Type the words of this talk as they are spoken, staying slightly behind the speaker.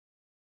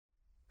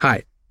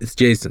Hi, it's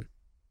Jason.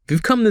 If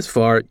you've come this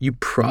far, you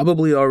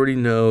probably already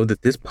know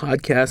that this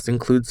podcast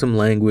includes some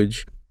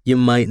language you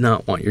might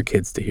not want your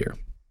kids to hear.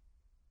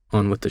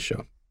 On with the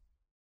show.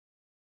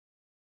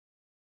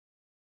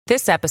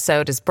 This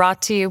episode is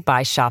brought to you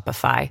by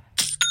Shopify.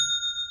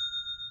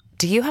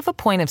 Do you have a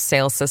point of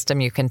sale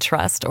system you can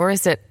trust, or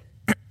is it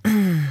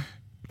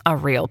a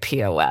real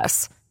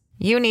POS?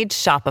 You need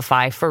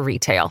Shopify for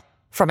retail.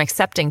 From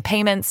accepting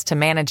payments to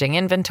managing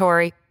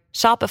inventory,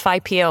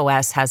 Shopify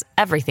POS has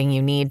everything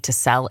you need to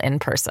sell in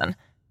person.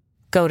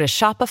 Go to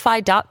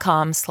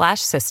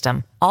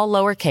shopify.com/system, all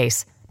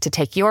lowercase, to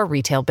take your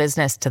retail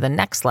business to the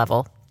next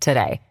level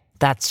today.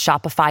 That's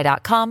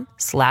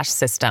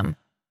shopify.com/system.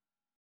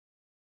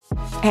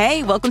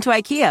 Hey, welcome to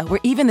IKEA, where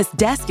even this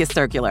desk is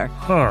circular.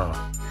 Huh.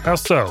 How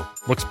so?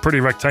 Looks pretty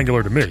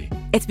rectangular to me.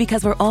 It's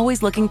because we're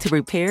always looking to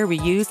repair,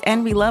 reuse,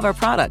 and relove our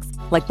products,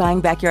 like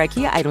buying back your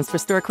IKEA items for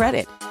store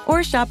credit.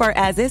 Or shop our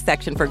as-is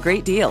section for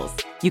great deals.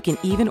 You can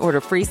even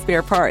order free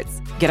spare parts.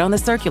 Get on the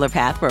circular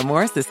path for a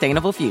more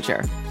sustainable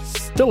future.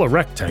 Still a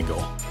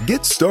rectangle.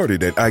 Get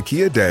started at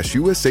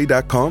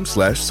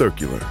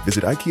IKEA-USA.com/circular.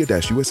 Visit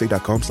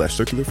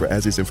IKEA-USA.com/circular for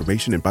as-is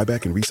information and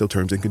buyback and resale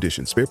terms and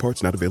conditions. Spare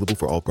parts not available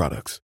for all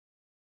products.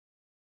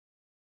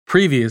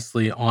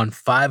 Previously on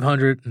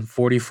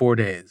 544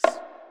 Days.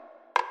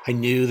 I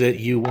knew that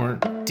you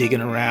weren't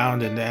digging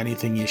around into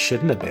anything you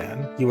shouldn't have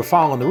been. You were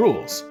following the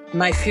rules.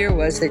 My fear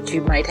was that you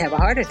might have a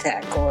heart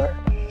attack or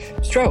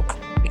stroke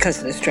because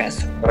of the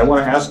stress. But I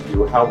want to ask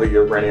you how the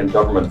Iranian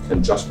government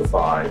can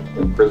justify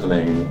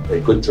imprisoning a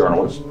good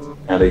journalist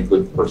and a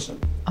good person.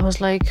 I was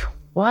like,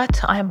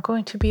 what? I am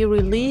going to be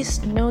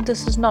released? No,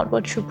 this is not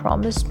what you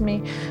promised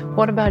me.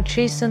 What about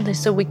Jason? They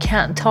said we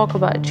can't talk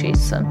about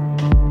Jason.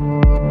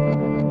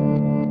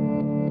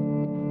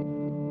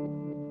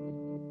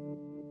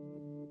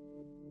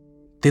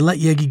 They let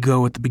Yegi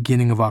go at the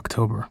beginning of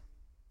October,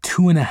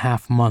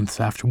 2.5 months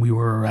after we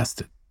were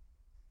arrested.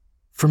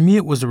 For me,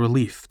 it was a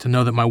relief to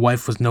know that my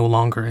wife was no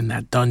longer in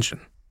that dungeon.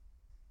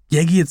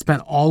 Yegi had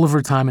spent all of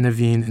her time in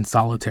Evin in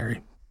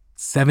solitary,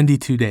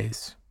 72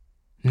 days.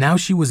 Now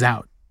she was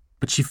out,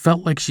 but she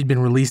felt like she'd been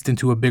released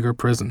into a bigger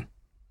prison.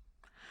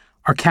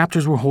 Our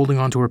captors were holding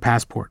onto her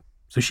passport,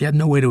 so she had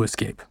no way to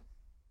escape.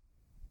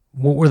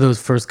 What were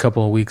those first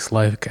couple of weeks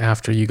like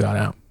after you got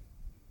out?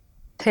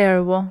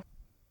 Terrible.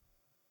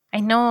 I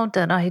know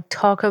that I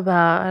talk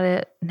about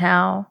it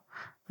now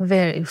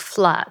very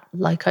flat,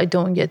 like I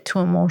don't get too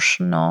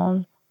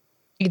emotional.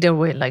 Either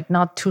way, like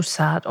not too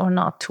sad or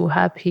not too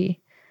happy.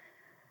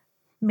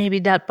 Maybe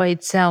that by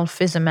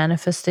itself is a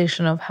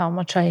manifestation of how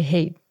much I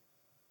hate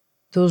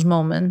those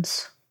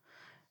moments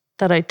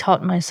that I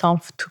taught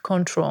myself to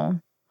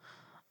control.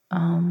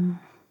 And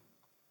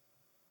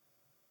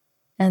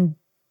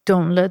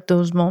don't let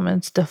those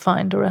moments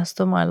define the rest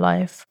of my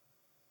life.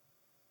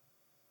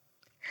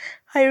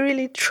 I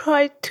really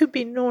tried to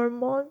be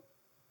normal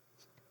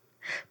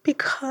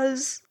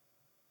because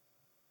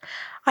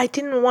I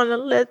didn't want to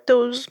let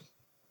those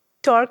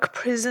dark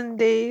prison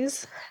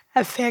days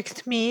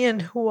affect me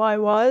and who I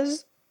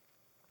was,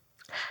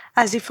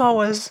 as if I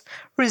was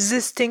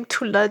resisting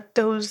to let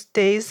those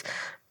days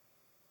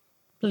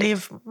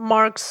leave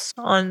marks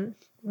on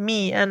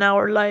me and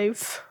our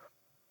life.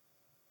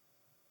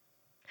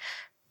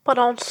 But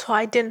also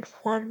I didn't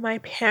want my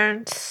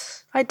parents,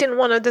 I didn't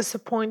want to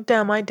disappoint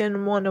them. I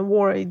didn't want to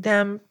worry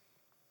them.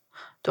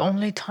 The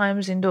only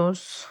times in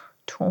those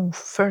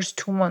first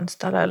 2 months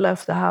that I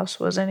left the house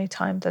was any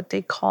time that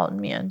they called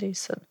me and they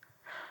said,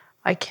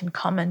 I can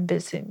come and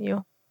visit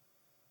you.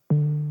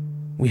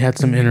 We had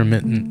some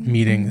intermittent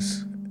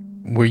meetings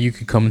where you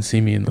could come and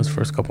see me in those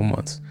first couple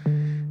months.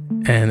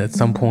 And at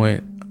some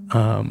point,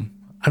 I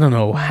don't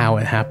know how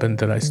it happened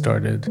that I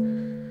started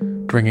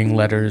bringing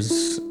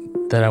letters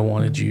that I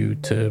wanted you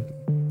to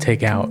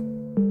take out.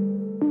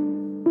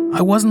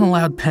 I wasn't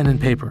allowed pen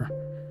and paper,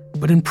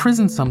 but in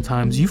prison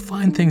sometimes you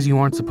find things you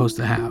aren't supposed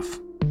to have.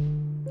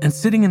 And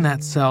sitting in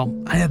that cell,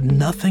 I had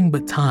nothing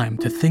but time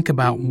to think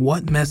about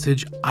what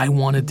message I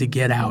wanted to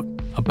get out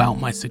about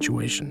my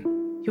situation.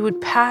 You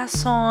would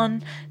pass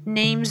on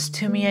names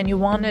to me and you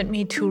wanted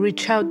me to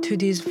reach out to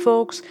these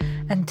folks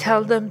and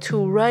tell them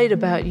to write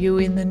about you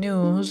in the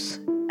news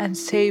and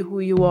say who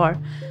you are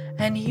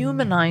and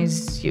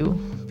humanize you,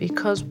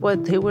 because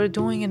what they were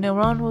doing in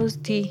Iran was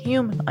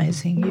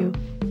dehumanizing you.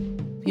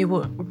 You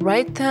would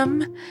write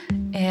them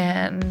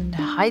and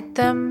hide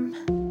them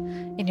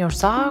in your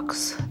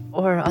socks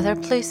or other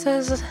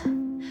places.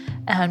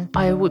 And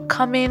I would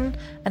come in,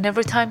 and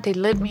every time they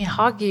let me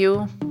hug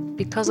you,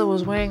 because I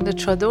was wearing the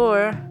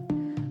chador,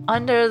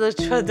 under the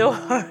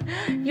chador,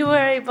 you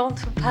were able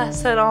to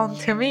pass it on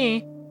to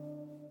me.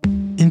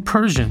 In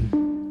Persian,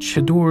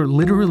 chador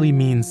literally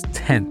means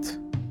tent,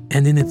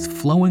 and in its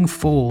flowing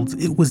folds,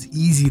 it was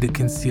easy to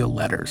conceal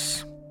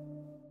letters.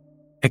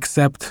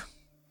 Except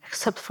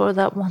for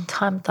that one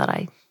time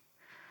that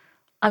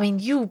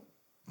you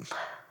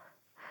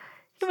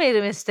made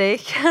a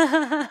mistake.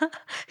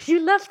 You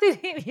left it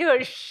in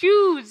your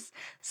shoes.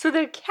 So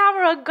the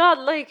camera got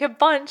like a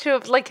bunch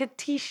of, like a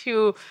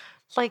tissue,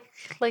 like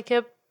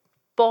a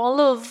ball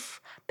of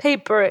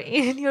paper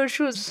in your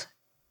shoes?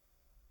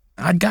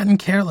 I'd gotten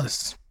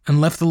careless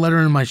and left the letter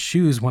in my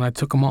shoes when I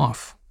took them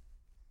off.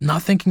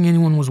 Not thinking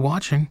anyone was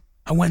watching,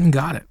 I went and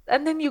got it.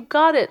 And then you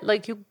got it,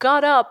 like you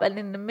got up and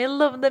in the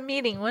middle of the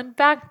meeting went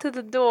back to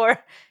the door.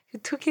 You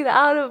took it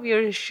out of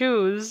your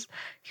shoes.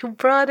 You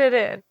brought it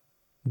in.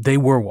 They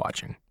were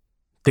watching.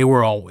 They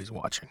were always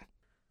watching.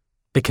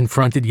 They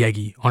confronted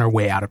Yegi on her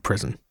way out of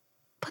prison.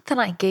 But then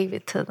I gave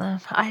it to them.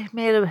 I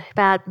made a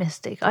bad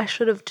mistake. I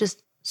should have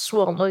just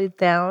swallowed it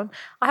down.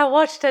 I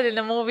watched that in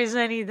the movies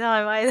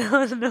anytime. I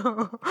don't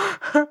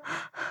know.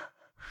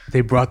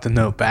 They brought the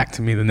note back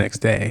to me the next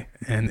day,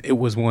 and it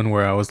was one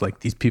where I was like,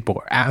 these people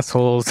are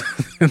assholes.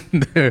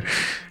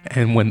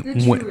 And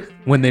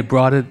when they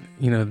brought it,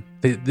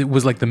 it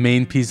was like the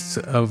main piece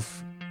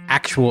of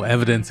actual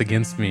evidence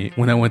against me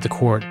when I went to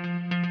court.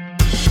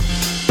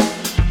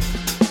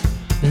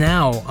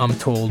 Now, I'm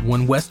told,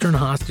 when Western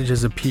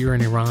hostages appear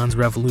in Iran's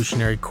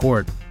revolutionary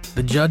court,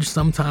 the judge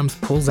sometimes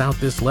pulls out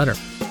this letter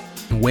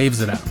and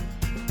waves it out.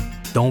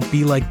 Don't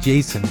be like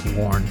Jason, he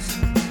warns.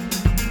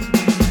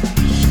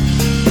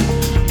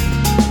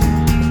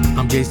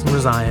 I'm Jason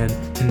Rezaian,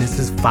 and this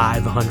is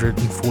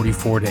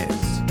 544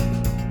 Days.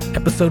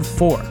 Episode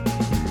 4,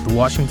 The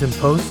Washington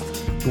Post,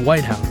 the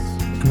White House,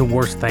 and the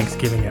worst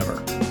Thanksgiving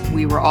ever.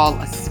 We were all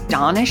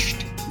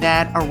astonished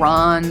that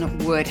Iran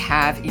would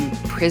have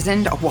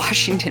imprisoned a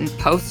Washington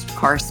Post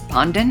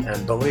correspondent.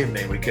 And believe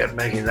me, we kept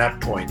making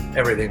that point.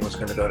 Everything was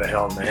going to go to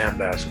hell in the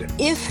handbasket.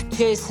 If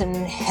Jason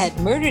had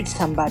murdered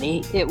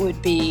somebody, it would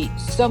be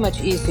so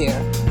much easier.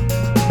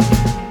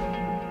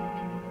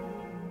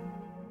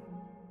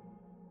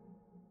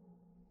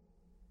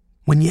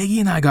 When Yegi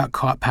and I got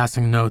caught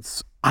passing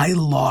notes, I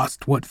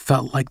lost what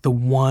felt like the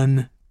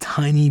one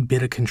tiny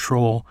bit of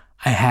control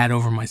I had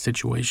over my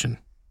situation.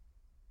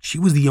 She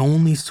was the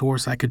only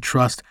source I could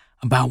trust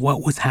about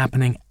what was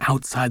happening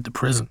outside the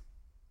prison.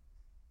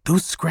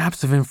 Those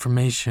scraps of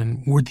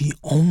information were the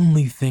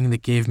only thing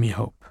that gave me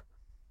hope.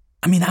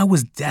 I mean, I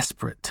was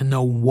desperate to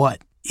know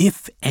what,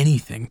 if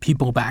anything,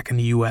 people back in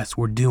the U.S.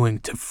 were doing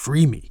to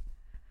free me.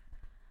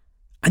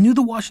 I knew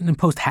the Washington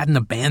Post hadn't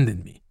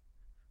abandoned me.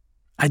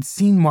 I'd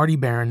seen Marty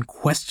Baron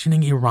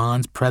questioning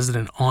Iran's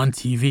president on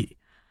TV,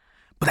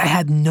 but I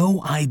had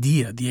no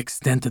idea the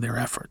extent of their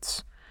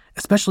efforts,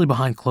 especially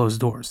behind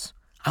closed doors.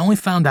 I only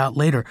found out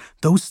later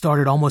those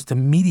started almost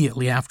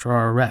immediately after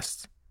our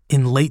arrests,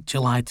 in late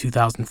July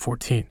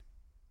 2014.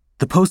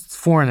 The Post's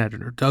foreign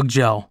editor, Doug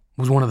Gell,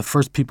 was one of the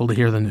first people to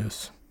hear the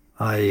news.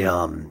 I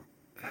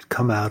had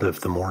come out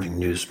of the morning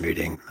news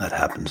meeting that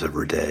happens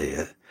every day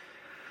at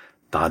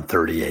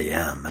 9:30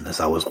 a.m., and as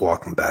I was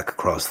walking back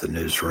across the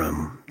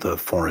newsroom, the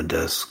foreign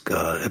desk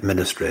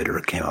administrator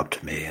came up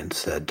to me and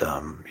said,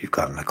 "You've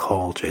gotten a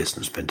call,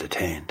 Jason's been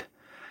detained."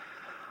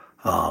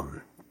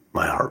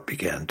 My heart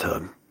began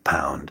to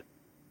pound.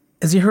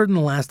 As you heard in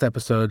the last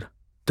episode,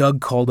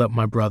 Doug called up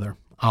my brother,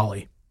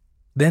 Ollie.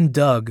 Then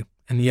Doug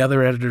and the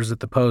other editors at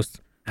the Post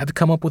had to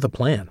come up with a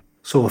plan.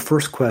 So the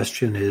first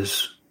question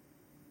is,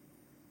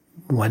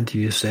 when do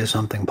you say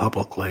something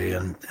publicly,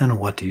 and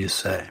what do you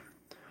say?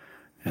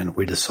 And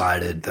we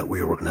decided that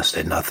we were going to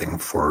say nothing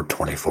for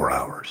 24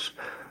 hours,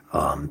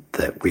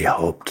 that we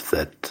hoped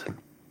that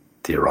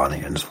the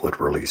Iranians would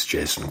release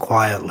Jason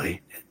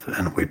quietly,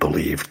 and we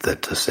believed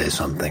that to say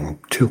something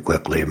too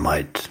quickly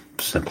might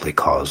simply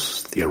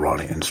cause the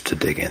Iranians to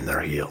dig in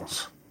their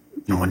heels.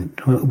 And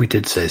when we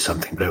did say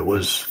something, but it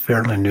was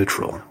fairly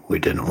neutral. We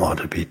didn't want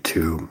to be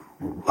too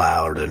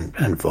loud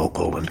and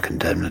vocal and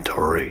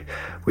condemnatory.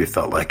 We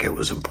felt like it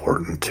was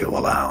important to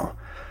allow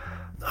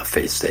a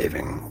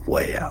face-saving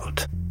way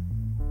out.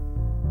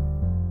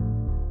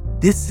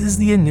 This is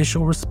the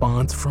initial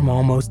response from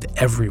almost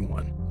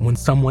everyone when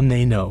someone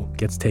they know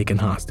gets taken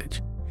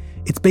hostage.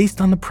 It's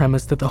based on the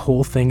premise that the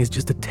whole thing is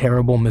just a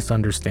terrible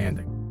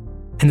misunderstanding.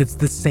 And it's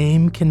the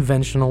same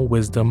conventional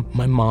wisdom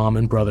my mom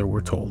and brother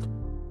were told.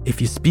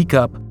 If you speak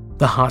up,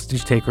 the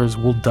hostage takers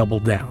will double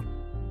down.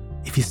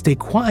 If you stay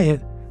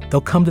quiet,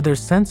 they'll come to their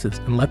senses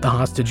and let the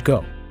hostage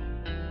go.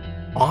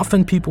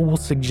 Often people will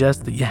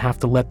suggest that you have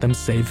to let them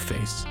save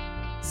face.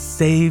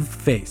 Save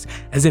face,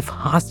 as if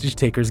hostage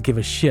takers give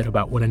a shit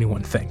about what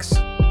anyone thinks.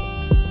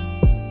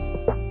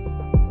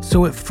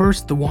 So at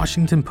first, the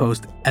Washington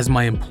Post, as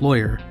my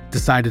employer,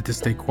 decided to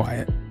stay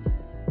quiet.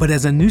 But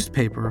as a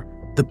newspaper,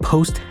 the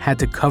Post had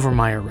to cover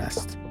my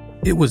arrest.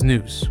 It was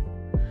news.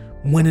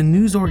 When a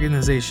news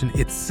organization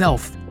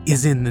itself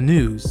is in the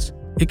news,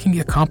 it can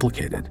get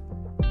complicated.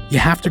 You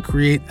have to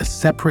create a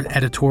separate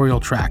editorial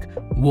track,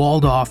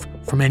 walled off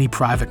from any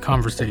private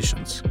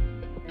conversations.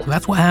 So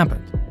that's what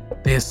happened.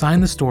 They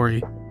assigned the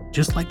story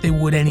just like they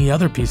would any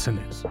other piece of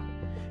news.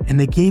 And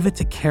they gave it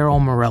to Carol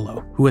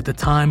Morello, who at the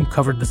time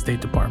covered the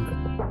State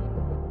Department.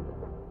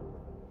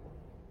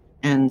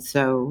 And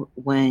so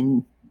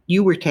when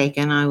you were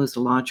taken, I was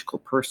a logical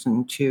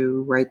person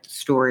to write the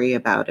story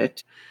about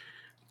it.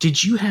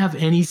 Did you have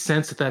any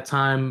sense at that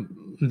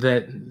time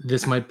that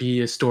this might be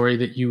a story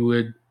that you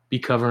would be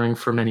covering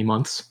for many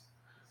months?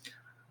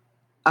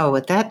 Oh,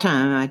 at that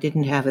time, I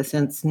didn't have a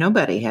sense.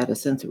 Nobody had a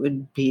sense it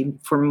would be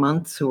for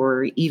months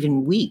or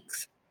even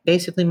weeks.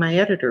 Basically, my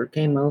editor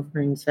came over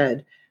and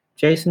said,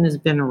 Jason has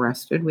been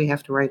arrested. We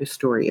have to write a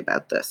story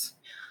about this.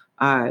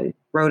 I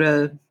wrote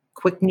a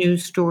quick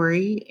news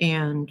story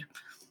and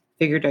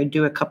figured I'd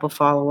do a couple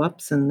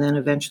follow-ups, and then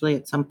eventually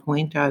at some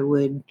point I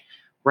would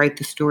write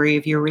the story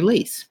of your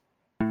release.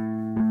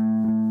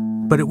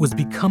 But it was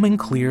becoming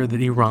clear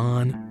that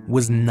Iran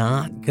was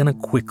not going to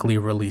quickly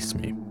release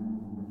me.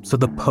 So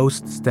the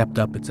Post stepped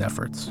up its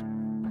efforts.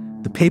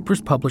 The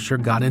paper's publisher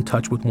got in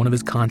touch with one of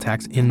his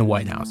contacts in the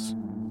White House,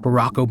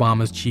 Barack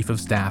Obama's chief of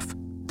staff,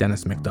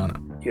 Dennis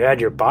McDonough. You had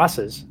your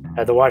bosses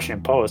at the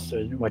Washington Post,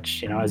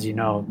 which, as you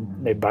know,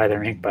 they buy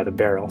their ink by the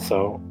barrel,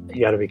 so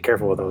you got to be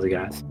careful with those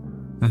guys.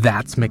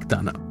 That's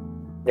McDonough.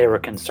 They were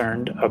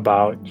concerned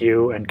about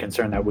you and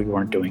concerned that we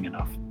weren't doing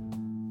enough.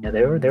 Yeah,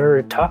 they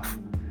were tough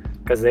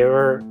because they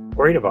were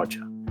worried about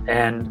you.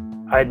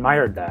 And I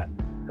admired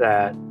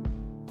that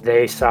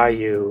they saw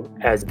you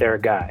as their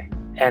guy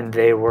and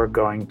they were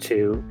going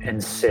to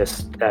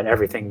insist that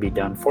everything be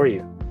done for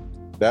you.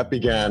 That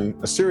began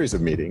a series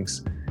of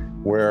meetings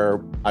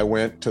where I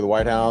went to the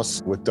White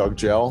House with Doug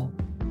Gell,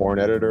 foreign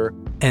editor.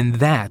 And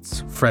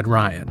that's Fred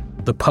Ryan,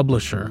 the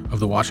publisher of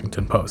the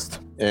Washington Post.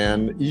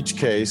 And each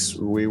case,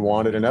 we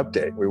wanted an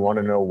update. We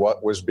wanted to know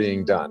what was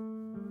being done.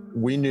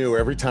 We knew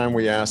every time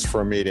we asked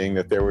for a meeting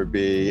that there would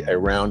be a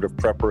round of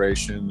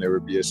preparation, there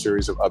would be a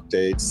series of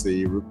updates,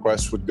 the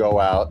requests would go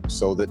out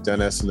so that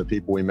Dennis and the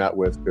people we met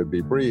with could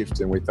be briefed.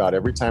 And we thought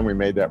every time we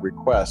made that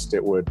request,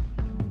 it would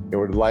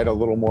light a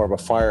little more of a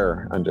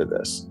fire under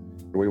this.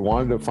 We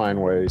wanted to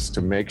find ways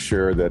to make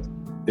sure that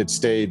it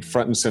stayed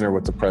front and center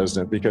with the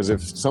president, because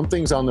if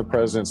something's on the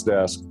president's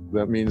desk,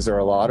 that means there are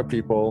a lot of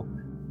people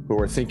who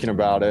are thinking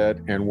about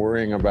it and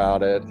worrying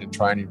about it and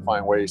trying to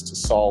find ways to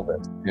solve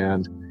it.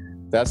 And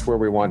that's where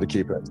we wanted to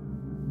keep it.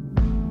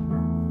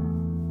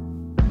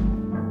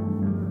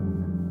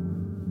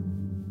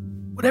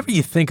 Whatever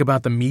you think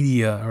about the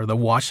media or the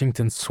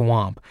Washington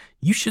swamp,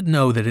 you should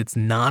know that it's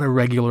not a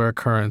regular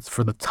occurrence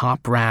for the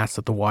top brass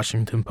at the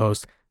Washington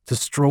Post to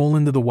stroll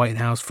into the White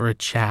House for a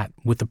chat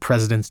with the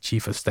president's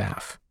chief of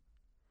staff.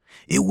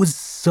 It was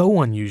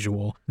so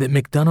unusual that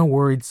McDonough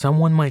worried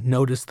someone might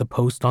notice the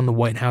post on the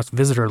White House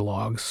visitor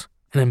logs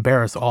and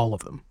embarrass all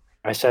of them.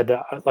 I said,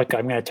 I'm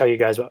going to tell you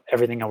guys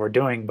everything that we're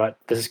doing, but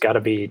this has got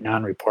to be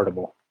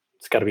non-reportable.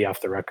 It's got to be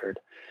off the record.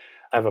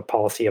 I have a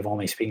policy of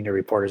only speaking to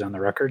reporters on the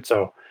record,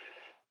 so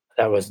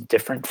that was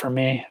different for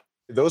me.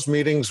 Those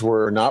meetings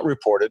were not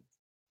reported.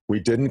 We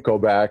didn't go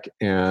back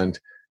and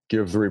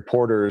give the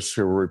reporters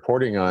who were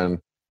reporting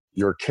on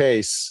your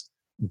case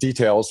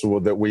details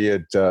that we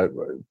had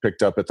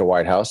picked up at the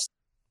White House.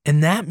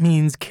 And that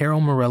means Carol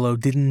Morello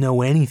didn't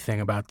know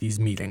anything about these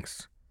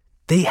meetings.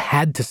 They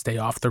had to stay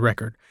off the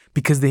record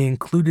because they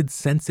included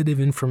sensitive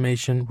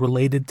information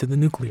related to the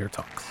nuclear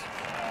talks.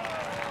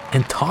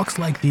 And talks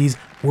like these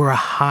were a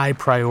high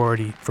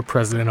priority for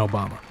President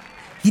Obama.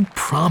 He'd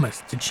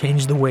promised to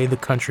change the way the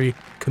country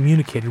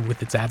communicated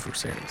with its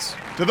adversaries.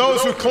 To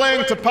those who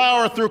cling to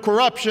power through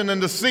corruption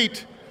and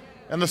deceit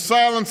and the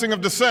silencing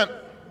of dissent,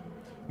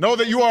 know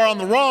that you are on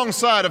the wrong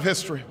side of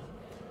history,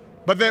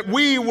 but that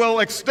we will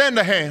extend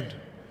a hand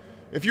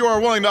if you are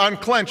willing to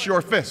unclench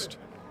your fist.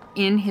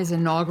 In his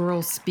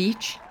inaugural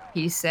speech,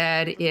 he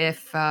said,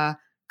 if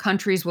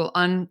countries will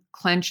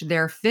unclench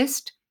their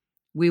fist,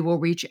 we will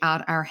reach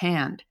out our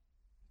hand.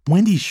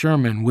 Wendy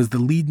Sherman was the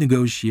lead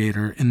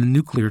negotiator in the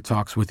nuclear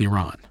talks with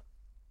Iran.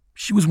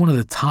 She was one of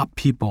the top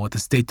people at the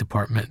State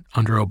Department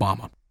under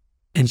Obama,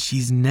 and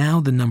she's now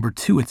the number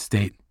 2 at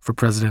state for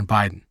President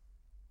Biden.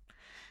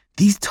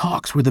 These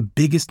talks were the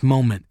biggest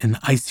moment in the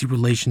icy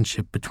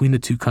relationship between the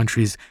two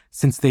countries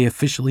since they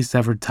officially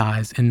severed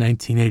ties in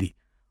 1980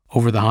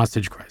 over the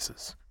hostage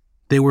crisis.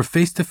 They were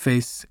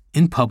face-to-face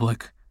in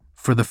public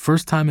for the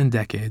first time in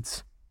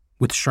decades,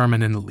 with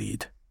Sherman in the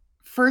lead.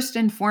 First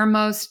and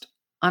foremost,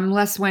 I'm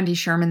less Wendy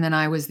Sherman than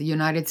I was the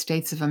United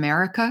States of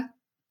America.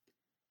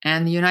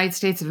 And the United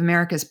States of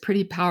America is a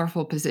pretty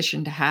powerful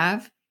position to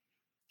have.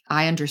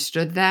 I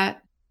understood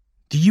that.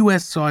 The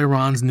U.S. saw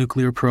Iran's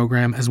nuclear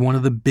program as one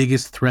of the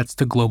biggest threats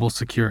to global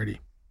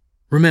security.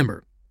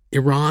 Remember,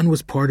 Iran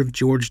was part of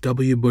George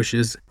W.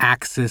 Bush's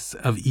axis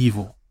of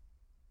evil.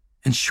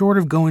 And short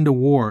of going to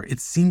war, it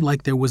seemed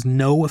like there was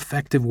no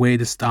effective way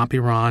to stop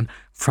Iran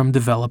from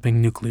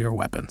developing nuclear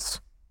weapons.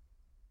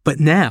 But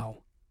now,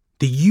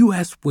 the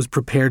U.S. was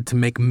prepared to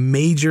make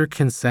major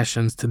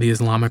concessions to the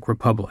Islamic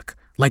Republic,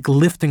 like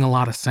lifting a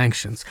lot of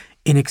sanctions,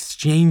 in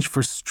exchange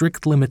for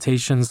strict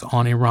limitations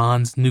on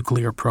Iran's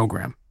nuclear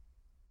program.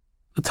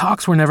 The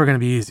talks were never going to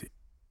be easy.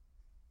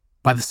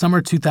 By the summer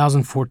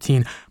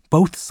 2014,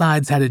 both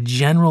sides had a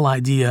general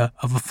idea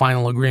of a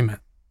final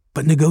agreement,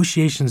 but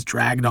negotiations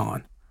dragged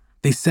on.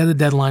 They set a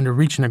deadline to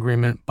reach an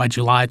agreement by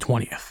July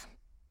 20th.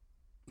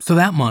 So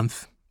that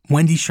month,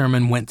 Wendy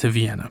Sherman went to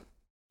Vienna.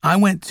 I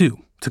went too,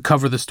 to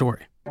cover the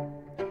story.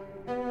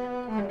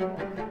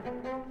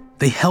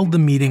 They held the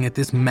meeting at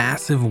this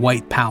massive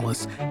white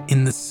palace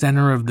in the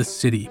center of the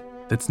city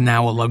that's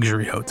now a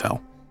luxury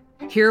hotel.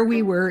 Here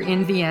we were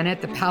in Vienna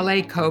at the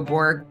Palais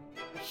Coburg,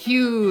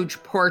 huge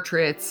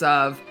portraits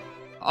of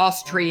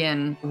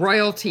Austrian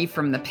royalty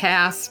from the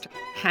past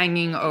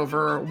hanging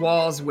over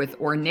walls with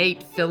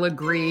ornate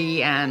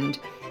filigree and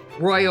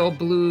royal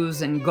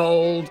blues and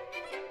gold.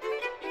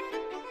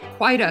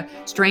 Quite a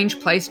strange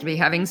place to be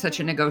having such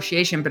a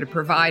negotiation, but it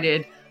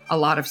provided a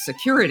lot of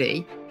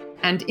security.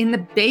 And in the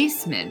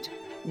basement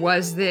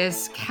was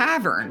this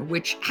cavern,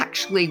 which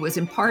actually was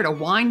in part a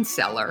wine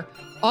cellar,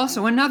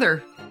 also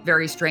another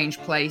very strange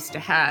place to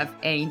have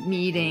a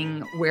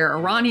meeting where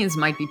Iranians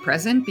might be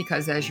present,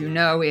 because as you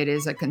know, it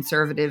is a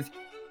conservative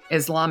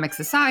Islamic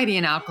society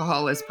and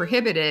alcohol is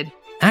prohibited.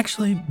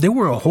 Actually, there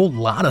were a whole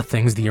lot of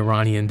things the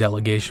Iranian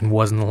delegation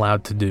wasn't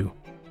allowed to do.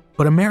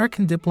 But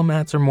American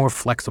diplomats are more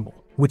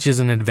flexible, which is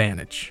an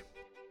advantage.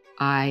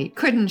 I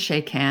couldn't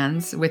shake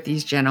hands with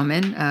these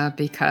gentlemen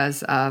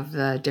because of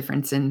the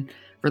difference in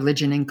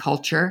religion and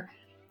culture.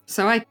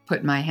 So I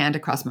put my hand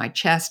across my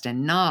chest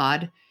and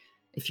nod.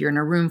 If you're in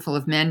a room full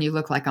of men, you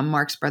look like a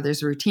Marx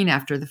Brothers routine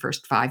after the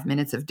first 5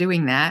 minutes of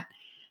doing that.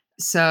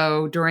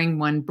 So during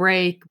one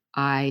break,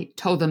 I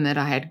told them that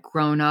I had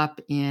grown up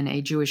in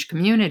a Jewish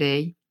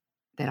community,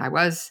 that I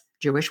was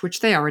Jewish, which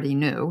they already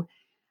knew,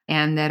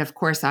 and that, of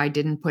course, I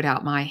didn't put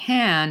out my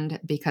hand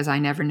because I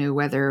never knew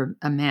whether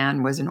a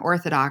man was an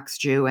Orthodox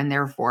Jew and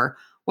therefore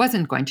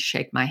wasn't going to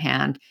shake my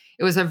hand.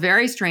 It was a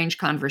very strange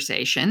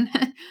conversation,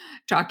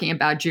 talking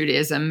about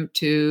Judaism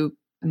to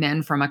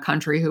men from a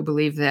country who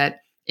believe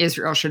that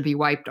Israel should be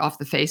wiped off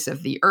the face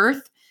of the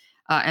earth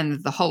and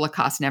that the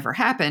Holocaust never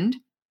happened.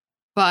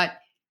 But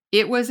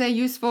it was a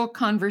useful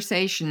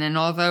conversation. And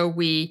although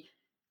we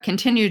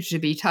continued to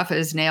be tough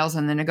as nails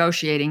in the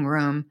negotiating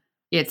room,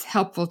 it's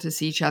helpful to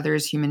see each other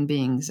as human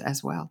beings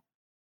as well.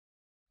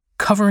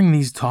 Covering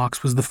these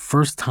talks was the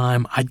first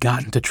time I'd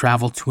gotten to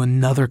travel to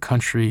another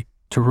country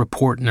to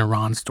report an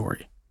Iran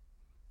story.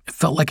 It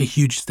felt like a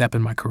huge step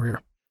in my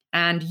career.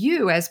 And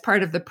you, as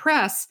part of the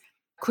press,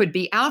 could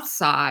be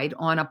outside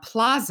on a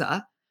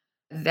plaza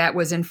that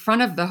was in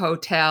front of the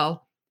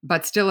hotel,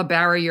 but still a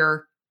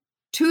barrier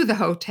to the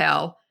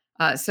hotel.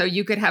 So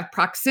you could have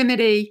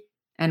proximity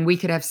and we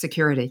could have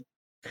security.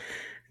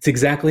 It's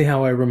exactly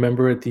how I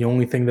remember it. The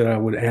only thing that I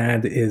would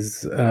add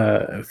is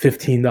 $15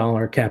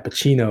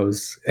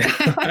 cappuccinos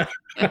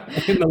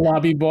in the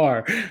lobby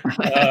bar,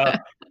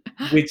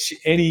 which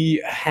any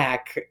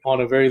hack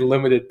on a very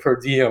limited per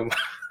diem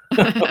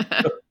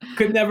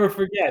could never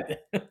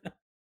forget.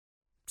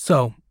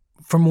 So,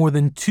 for more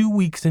than 2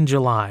 weeks in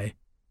July,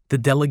 the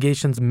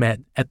delegations met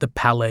at the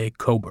Palais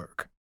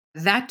Coburg.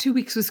 That 2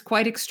 weeks was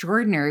quite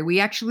extraordinary. We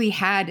actually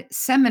had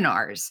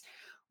seminars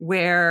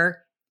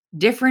where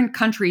different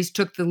countries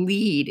took the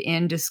lead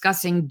in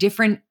discussing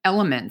different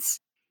elements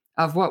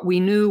of what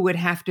we knew would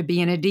have to be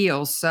in a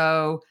deal.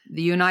 So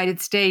the United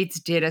States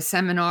did a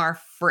seminar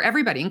for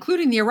everybody,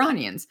 including the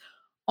Iranians,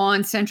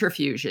 on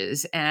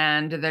centrifuges,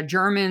 and the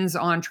Germans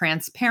on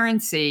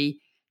transparency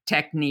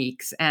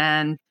techniques,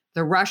 and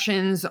the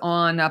Russians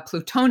on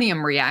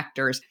plutonium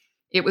reactors.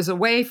 It was a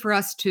way for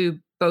us to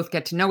both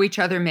get to know each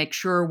other, make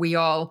sure we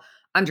all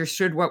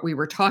understood what we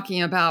were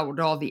talking about,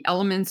 what all the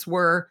elements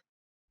were.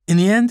 In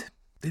the end,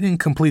 they didn't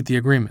complete the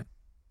agreement,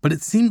 but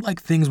it seemed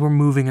like things were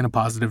moving in a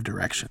positive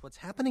direction. What's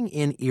happening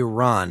in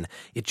Iran?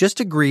 It just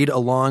agreed,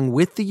 along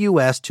with the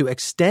U.S., to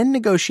extend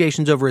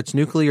negotiations over its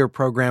nuclear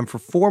program for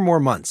 4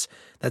 more months.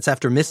 That's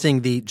after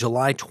missing the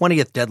July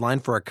 20th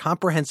deadline for a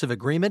comprehensive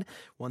agreement.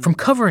 From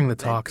covering the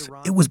talks,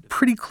 it was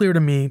pretty clear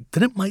to me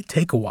that it might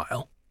take a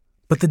while,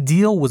 but the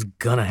deal was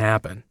gonna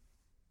happen.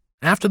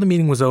 After the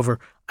meeting was over,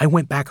 I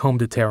went back home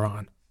to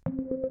Tehran.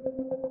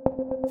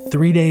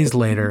 3 days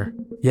later,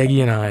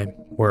 Yegi and I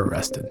were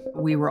arrested.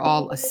 We were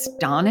all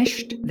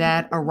astonished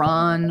that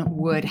Iran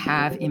would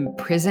have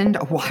imprisoned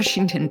a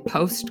Washington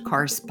Post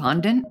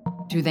correspondent.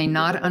 Do they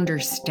not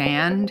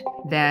understand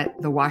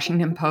that the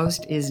Washington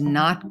Post is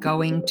not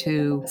going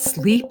to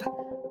sleep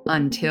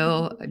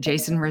until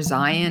Jason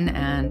Rezaian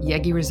and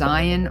Yegi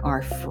Rezaian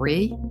are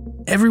free?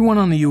 Everyone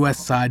on the U.S.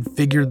 side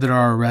figured that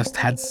our arrest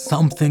had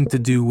something to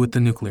do with the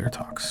nuclear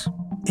talks,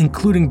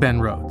 including Ben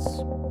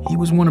Rhodes. He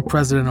was one of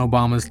President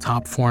Obama's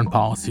top foreign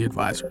policy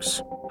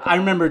advisors. I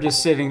remember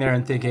just sitting there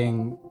and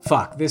thinking,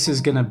 fuck, this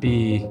is going to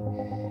be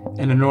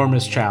an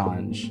enormous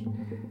challenge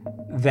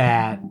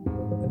that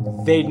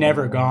they'd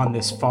never gone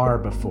this far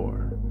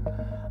before.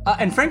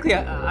 And frankly,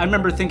 I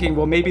remember thinking,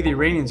 well, maybe the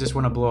Iranians just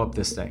want to blow up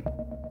this thing.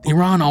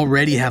 Iran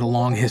already had a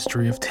long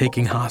history of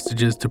taking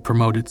hostages to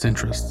promote its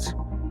interests.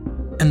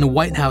 And the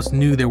White House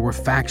knew there were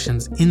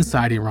factions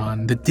inside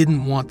Iran that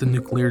didn't want the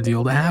nuclear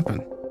deal to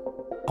happen.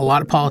 A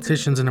lot of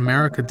politicians in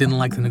America didn't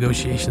like the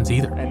negotiations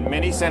either. And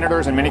many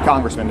senators and many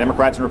congressmen,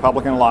 Democrats and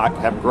Republicans alike,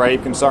 have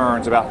grave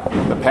concerns about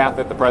the path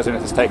that the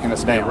president has taken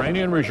us down. The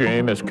Iranian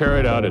regime has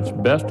carried out its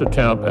best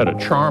attempt at a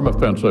charm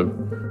offensive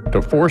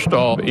to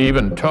forestall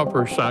even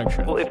tougher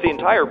sanctions. Well, if the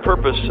entire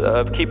purpose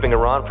of keeping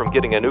Iran from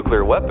getting a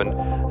nuclear weapon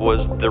was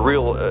the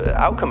real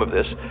outcome of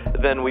this,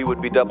 then we would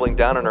be doubling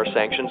down on our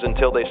sanctions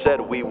until they said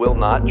we will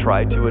not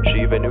try to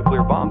achieve a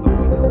nuclear bomb.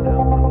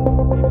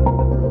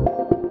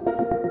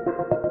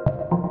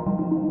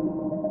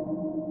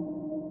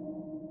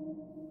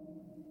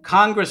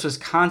 Congress was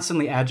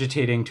constantly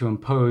agitating to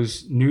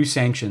impose new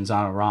sanctions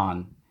on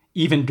Iran,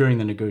 even during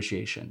the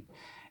negotiation.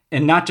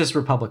 And not just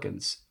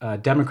Republicans,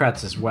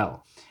 Democrats as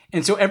well.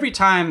 And so every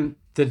time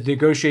the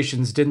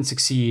negotiations didn't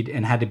succeed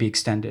and had to be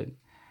extended,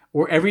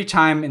 or every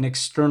time an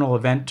external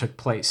event took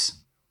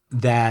place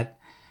that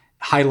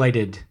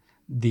highlighted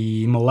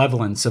the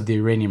malevolence of the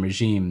Iranian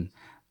regime,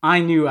 I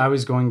knew I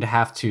was going to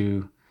have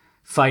to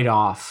fight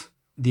off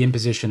the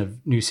imposition of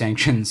new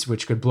sanctions,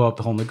 which could blow up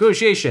the whole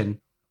negotiation.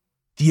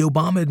 The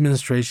Obama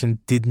administration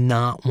did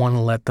not want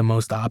to let the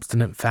most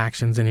obstinate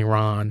factions in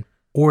Iran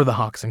or the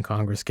hawks in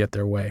Congress get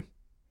their way.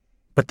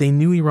 But they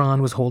knew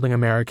Iran was holding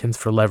Americans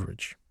for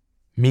leverage.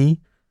 Me,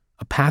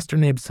 a pastor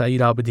named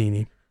Saeed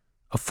al-Badini,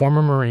 a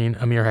former Marine,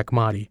 Amir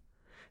Hekmati,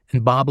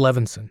 and Bob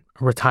Levinson,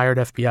 a retired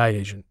FBI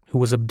agent who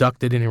was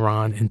abducted in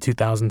Iran in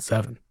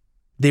 2007.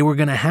 They were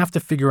going to have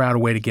to figure out a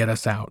way to get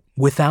us out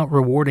without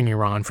rewarding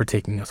Iran for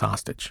taking us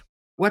hostage.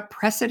 What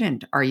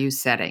precedent are you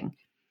setting?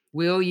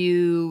 Will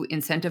you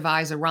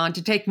incentivize Iran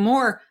to take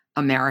more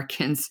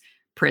Americans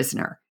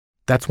prisoner?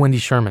 That's Wendy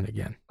Sherman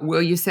again.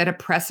 Will you set a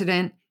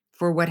precedent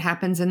for what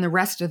happens in the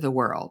rest of the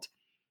world?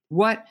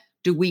 What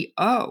do we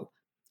owe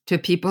to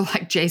people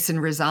like Jason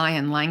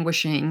Rezaian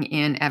languishing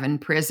in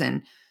Evin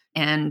prison?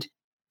 And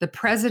the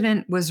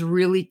president was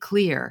really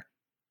clear.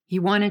 He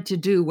wanted to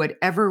do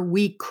whatever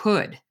we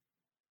could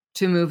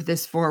to move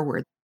this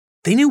forward.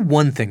 They knew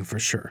one thing for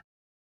sure.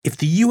 If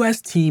the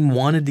U.S. team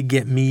wanted to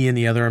get me and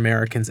the other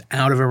Americans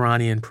out of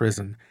Iranian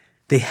prison,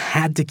 they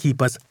had to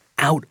keep us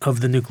out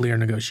of the nuclear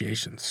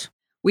negotiations.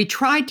 We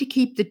tried to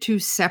keep the two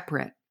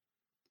separate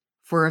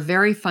for a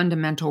very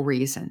fundamental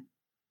reason.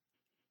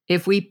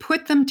 If we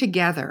put them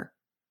together,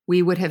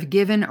 we would have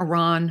given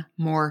Iran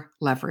more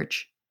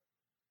leverage.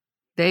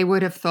 They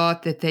would have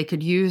thought that they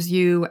could use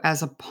you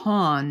as a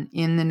pawn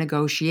in the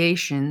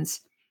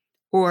negotiations,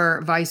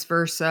 or vice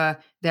versa,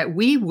 that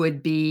we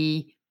would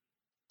be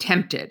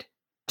tempted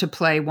to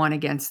play one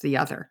against the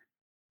other.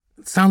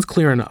 It sounds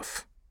clear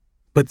enough,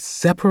 but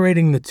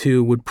separating the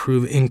two would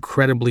prove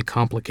incredibly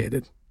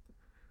complicated.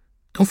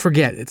 Don't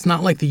forget, it's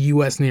not like the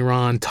U.S. and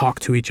Iran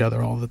talk to each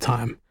other all the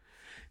time.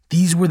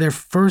 These were their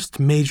first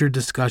major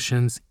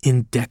discussions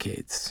in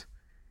decades.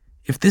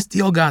 If this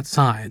deal got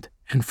signed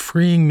and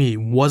freeing me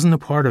wasn't a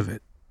part of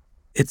it,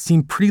 it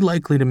seemed pretty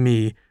likely to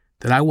me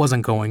that I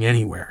wasn't going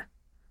anywhere.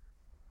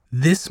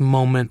 This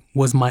moment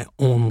was my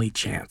only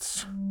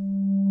chance.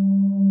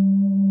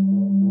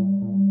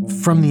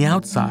 From the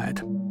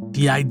outside,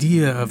 the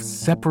idea of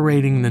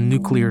separating the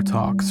nuclear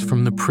talks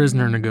from the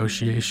prisoner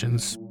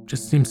negotiations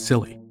just seems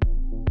silly.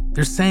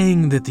 They're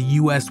saying that the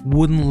U.S.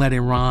 wouldn't let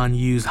Iran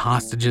use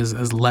hostages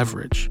as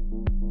leverage.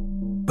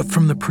 But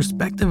from the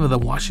perspective of the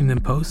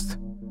Washington Post,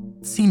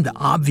 it seemed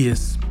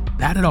obvious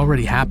that had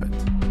already happened.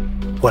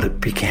 What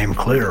it became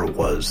clear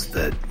was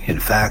that, in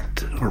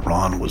fact,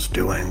 Iran was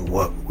doing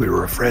what we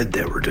were afraid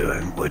they were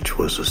doing, which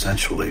was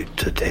essentially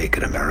to take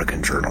an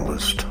American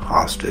journalist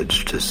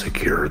hostage to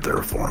secure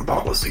their foreign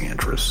policy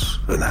interests.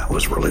 And that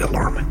was really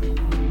alarming.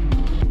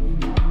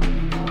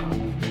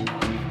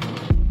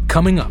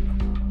 Coming up,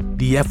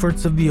 the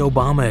efforts of the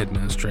Obama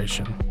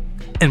administration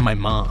and my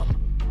mom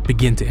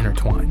begin to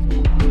intertwine.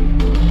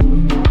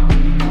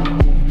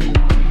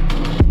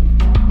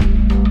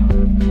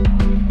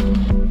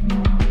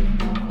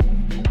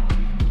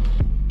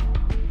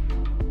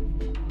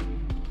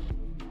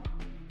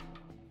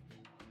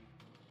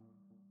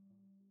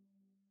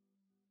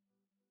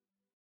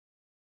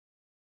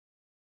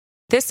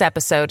 This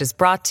episode is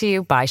brought to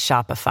you by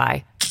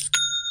Shopify.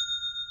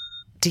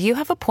 Do you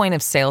have a point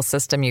of sale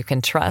system you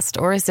can trust,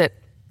 or is it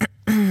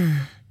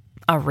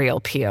a real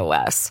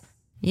POS?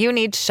 You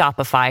need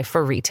Shopify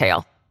for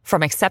retail.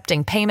 From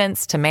accepting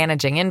payments to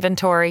managing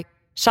inventory,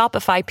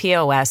 Shopify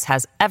POS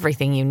has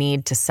everything you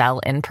need to sell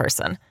in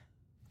person.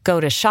 Go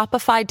to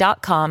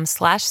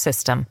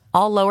shopify.com/system,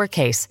 all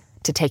lowercase,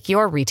 to take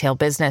your retail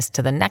business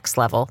to the next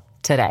level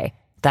today.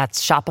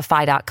 That's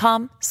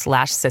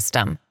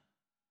shopify.com/system.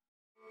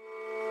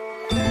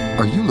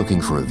 Are you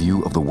looking for a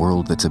view of the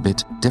world that's a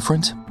bit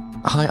different?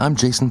 Hi, I'm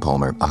Jason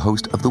Palmer, a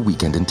host of The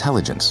Weekend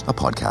Intelligence, a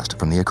podcast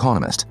from The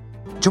Economist.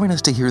 Join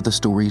us to hear the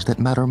stories that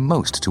matter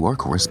most to our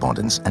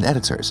correspondents and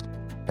editors.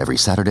 Every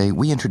Saturday,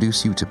 we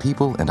introduce you to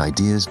people and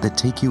ideas that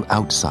take you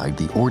outside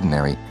the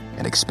ordinary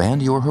and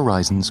expand your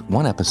horizons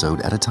one episode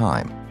at a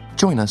time.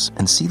 Join us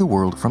and see the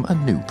world from a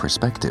new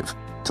perspective.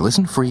 To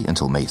listen free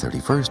until May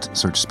 31st,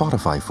 search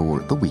Spotify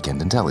for The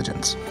Weekend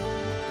Intelligence.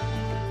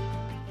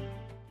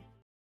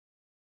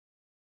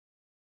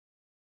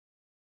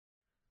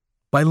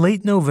 By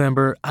late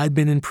November, I'd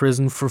been in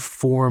prison for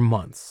 4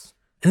 months.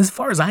 And as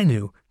far as I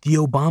knew, the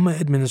Obama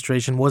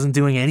administration wasn't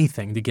doing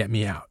anything to get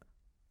me out.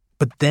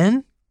 But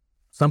then,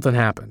 something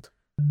happened.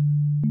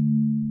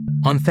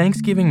 On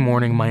Thanksgiving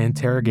morning, my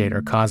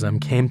interrogator,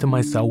 Kazem, came to my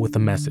cell with a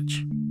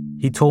message.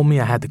 He told me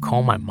I had to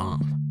call my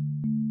mom.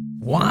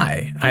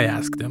 Why? I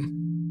asked him.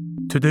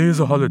 Today is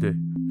a holiday,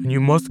 and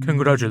you must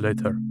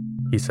congratulate her,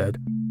 he said.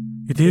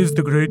 It is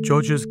the great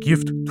judge's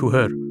gift to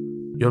her.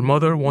 Your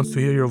mother wants to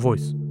hear your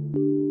voice.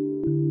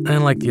 I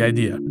didn't like the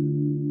idea.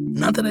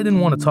 Not that I didn't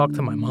want to talk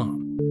to my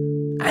mom.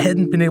 I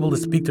hadn't been able to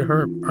speak to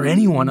her or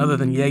anyone other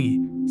than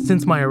Yegi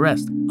since my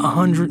arrest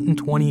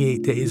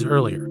 128 days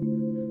earlier.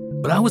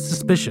 But I was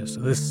suspicious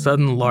of this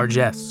sudden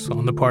largesse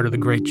on the part of the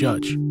great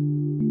judge.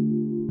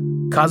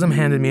 Kazem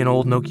handed me an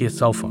old Nokia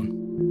cell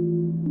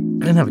phone.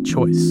 I didn't have a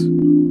choice.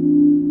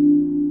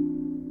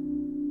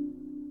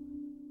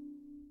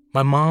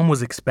 My mom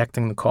was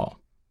expecting the call.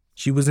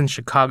 She was in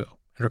Chicago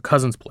at her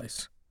cousin's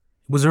place.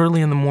 It was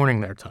early in the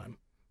morning their time.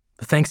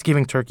 The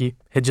Thanksgiving turkey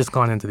had just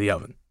gone into the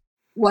oven.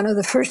 One of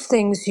the first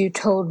things you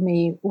told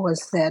me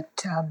was that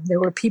there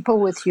were people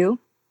with you,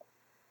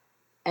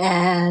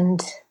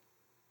 and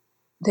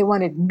they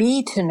wanted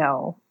me to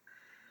know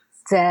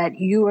that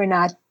you were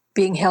not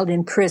being held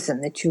in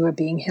prison, that you were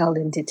being held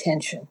in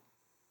detention.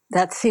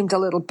 That seemed a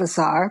little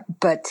bizarre,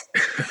 but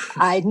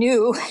I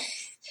knew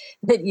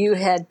that you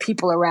had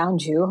people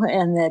around you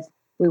and that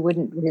we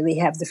wouldn't really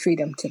have the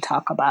freedom to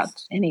talk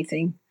about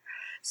anything.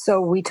 So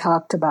we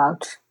talked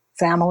about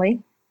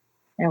family,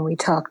 and we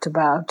talked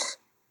about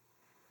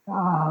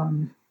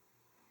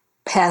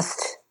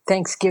past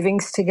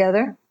Thanksgivings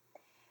together.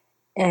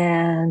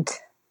 And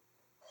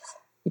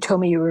you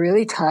told me you were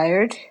really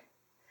tired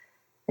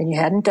and you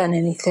hadn't done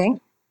anything.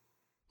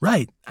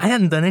 Right. I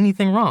hadn't done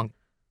anything wrong.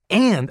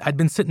 And I'd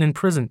been sitting in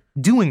prison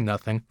doing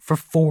nothing for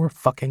 4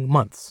 fucking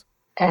months.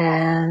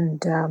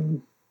 And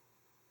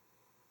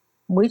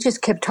we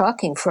just kept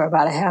talking for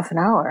about a half an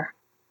hour.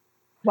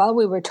 While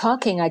we were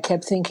talking, I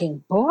kept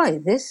thinking, boy,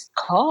 this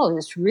call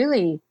is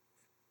really,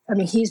 I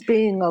mean, he's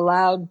being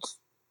allowed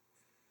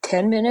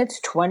 10 minutes,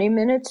 20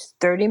 minutes,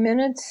 30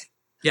 minutes.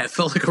 Yeah, it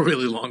felt like a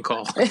really long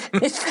call. It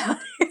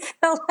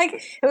felt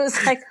like, it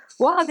was like,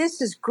 wow,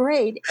 this is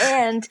great.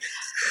 And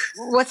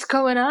what's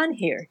going on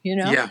here, you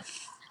know? Yeah.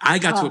 I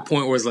got to a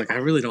point where it's like, I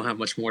really don't have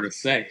much more to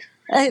say.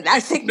 I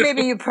think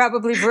maybe you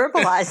probably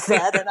verbalized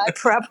that, and I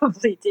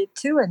probably did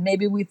too. And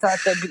maybe we thought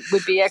there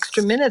would be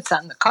extra minutes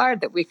on the card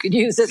that we could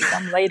use at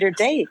some later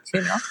date, you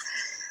know?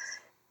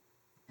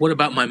 What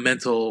about my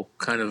mental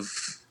kind of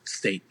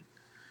state?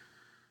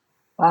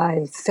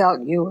 I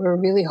felt you were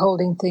really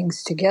holding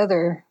things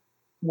together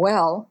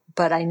well,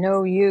 but I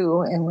know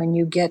you, and when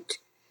you get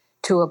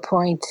to a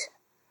point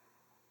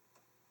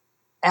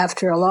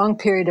after a long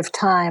period of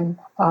time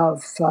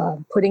of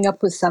putting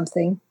up with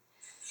something,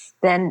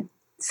 then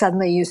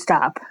suddenly you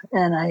stop.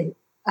 And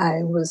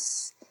I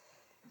was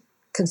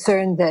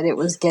concerned that it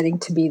was getting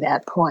to be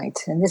that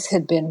point. And this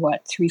had been,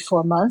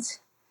 3-4 months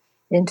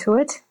into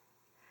it?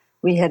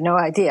 We had no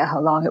idea how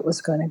long it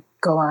was going to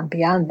go on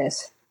beyond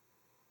this.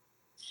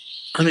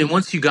 I mean,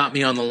 once you got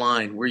me on the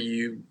line, were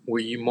you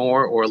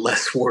more or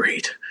less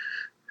worried?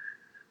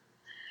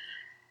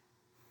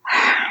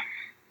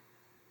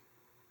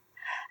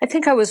 I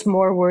think I was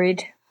more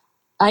worried.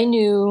 I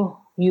knew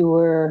you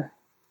were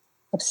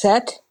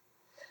upset.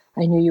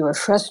 I knew you were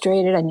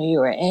frustrated. I knew you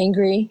were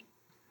angry.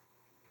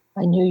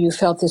 I knew you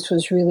felt this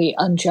was really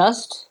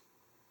unjust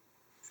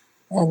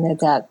and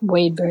that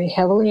weighed very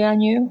heavily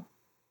on you.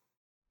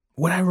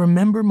 What I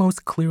remember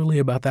most clearly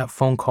about that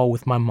phone call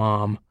with my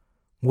mom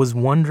was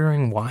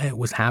wondering why it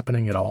was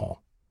happening at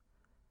all.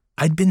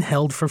 I'd been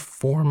held for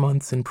 4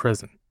 months in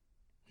prison,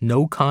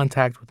 no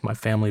contact with my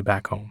family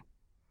back home.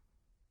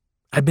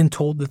 I'd been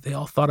told that they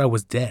all thought I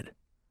was dead,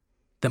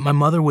 that my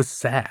mother was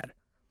sad,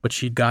 but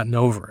she'd gotten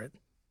over it.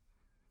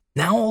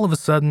 Now all of a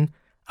sudden,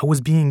 I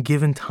was being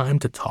given time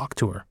to talk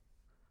to her.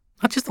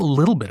 Not just a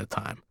little bit of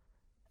time,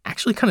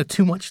 actually kind of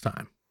too much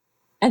time.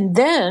 And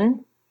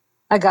then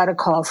I got a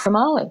call from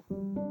Ollie.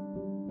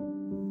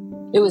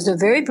 It was a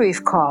very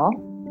brief call.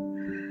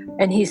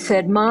 And he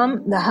said,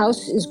 Mom, the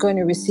house is going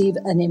to receive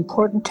an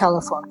important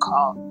telephone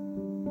call.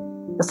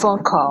 The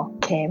phone call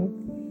came,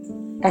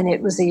 and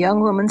it was a young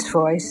woman's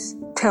voice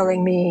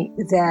telling me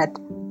that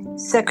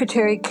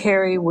Secretary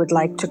Kerry would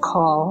like to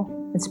call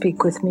and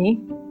speak with me,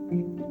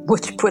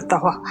 which put the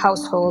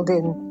household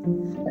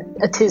in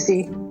a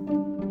tizzy.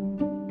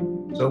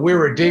 So we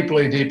were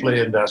deeply,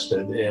 deeply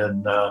invested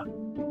in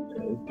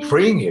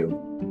freeing you.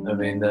 I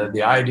mean,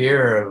 the idea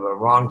of a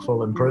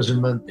wrongful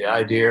imprisonment, the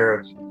idea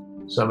of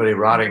somebody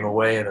rotting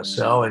away in a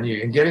cell and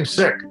getting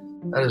sick,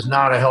 that is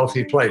not a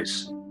healthy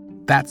place.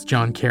 That's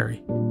John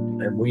Kerry.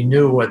 And we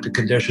knew what the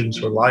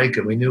conditions were like,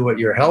 and we knew what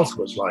your health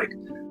was like.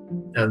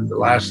 And the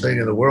last thing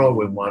in the world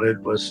we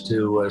wanted was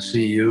to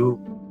see you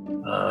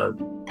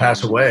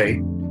pass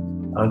away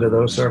under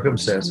those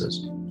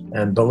circumstances.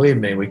 And believe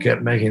me, we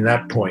kept making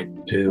that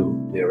point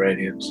to the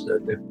Iranians,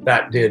 that if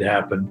that did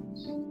happen,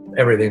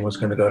 everything was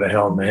going to go to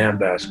hell in the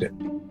handbasket.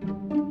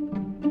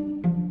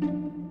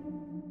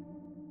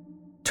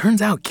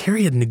 Turns out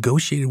Kerry had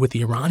negotiated with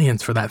the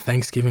Iranians for that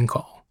Thanksgiving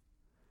call.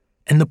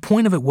 And the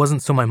point of it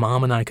wasn't so my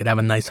mom and I could have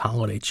a nice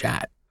holiday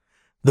chat.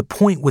 The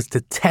point was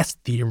to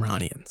test the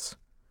Iranians.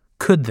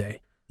 Could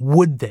they,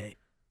 would they,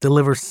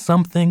 deliver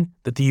something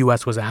that the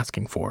U.S. was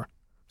asking for?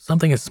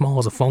 Something as small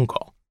as a phone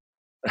call.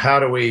 How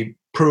do we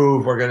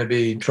prove we're going to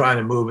be trying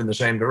to move in the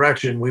same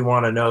direction? We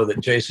want to know that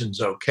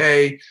Jason's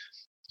okay.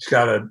 He's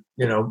got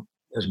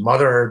his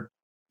mother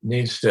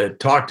needs to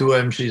talk to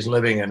him. She's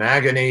living in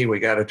agony. We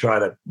got to try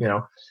to,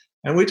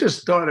 and we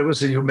just thought it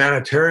was a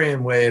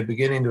humanitarian way of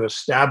beginning to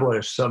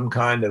establish some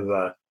kind of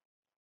a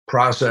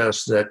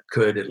process that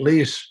could at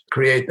least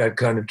create that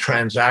kind of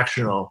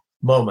transactional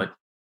moment.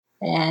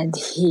 And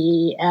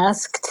he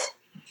asked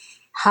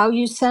how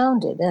you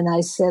sounded. And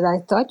I said, I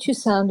thought you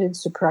sounded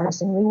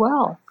surprisingly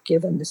well,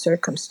 given the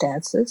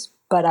circumstances.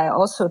 But I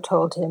also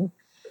told him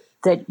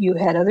that you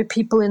had other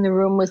people in the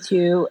room with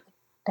you.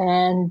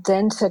 And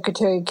then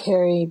Secretary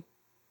Kerry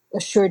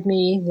assured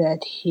me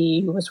that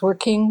he was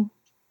working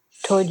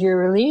toward your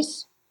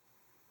release.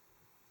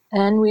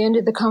 And we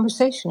ended the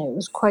conversation. It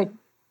was quite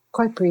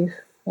brief.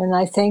 And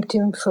I thanked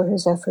him for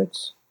his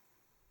efforts.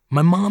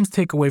 My mom's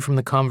takeaway from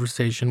the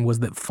conversation was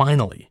that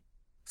finally,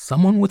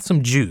 someone with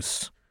some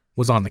juice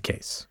was on the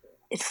case.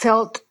 It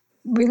felt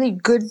really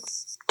good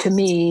to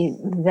me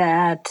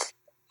that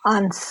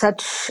on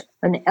such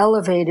an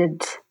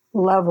elevated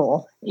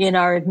level in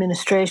our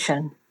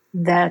administration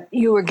that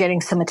you were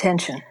getting some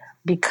attention,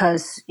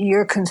 because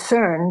your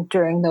concern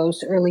during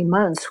those early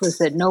months was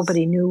that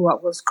nobody knew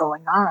what was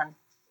going on.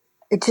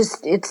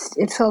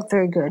 It felt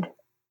very good.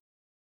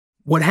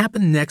 What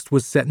happened next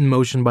was set in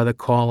motion by the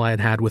call I had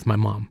had with my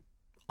mom.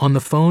 On the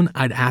phone,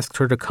 I'd asked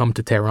her to come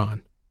to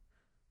Tehran.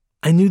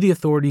 I knew the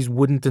authorities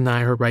wouldn't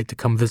deny her right to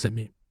come visit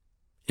me.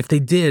 If they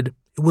did,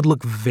 it would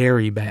look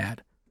very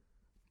bad.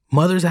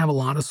 Mothers have a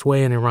lot of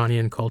sway in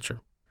Iranian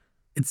culture.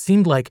 It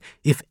seemed like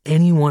if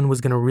anyone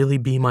was going to really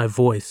be my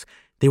voice,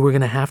 they were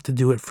going to have to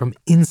do it from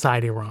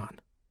inside Iran.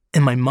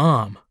 And my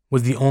mom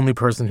was the only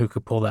person who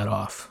could pull that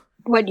off.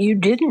 What you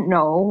didn't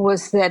know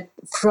was that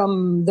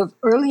from the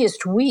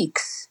earliest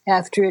weeks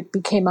after it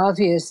became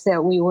obvious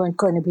that we weren't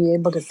going to be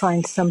able to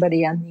find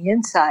somebody on the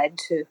inside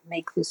to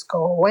make this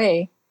go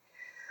away,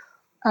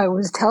 I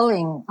was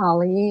telling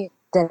Ali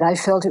that I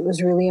felt it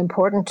was really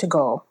important to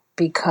go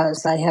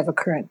because I have a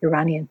current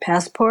Iranian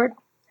passport,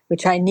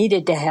 which I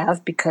needed to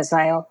have because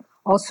I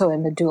also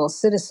am a dual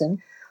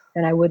citizen,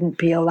 and I wouldn't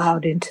be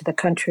allowed into the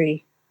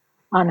country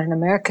on an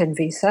American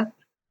visa.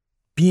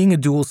 Being a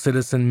dual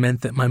citizen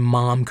meant that my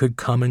mom could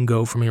come and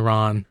go from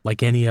Iran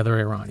like any other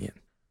Iranian.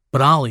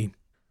 But Ali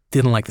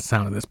didn't like the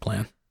sound of this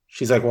plan.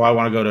 She's like, well, I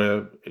want to go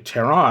to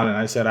Tehran. And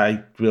I said,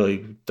 I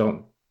really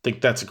don't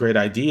think that's a great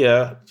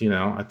idea.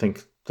 I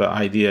think the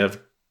idea of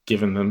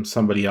giving them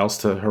somebody else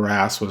to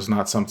harass was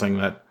not something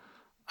that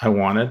I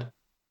wanted.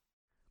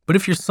 But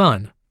if your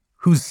son,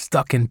 who's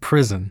stuck in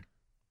prison,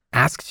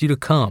 asks you to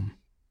come,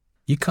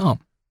 you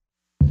come.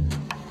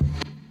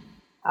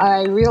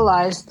 I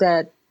realized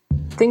that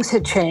things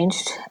had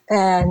changed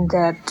and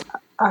that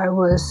I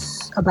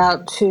was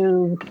about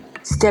to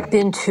step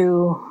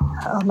into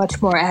a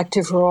much more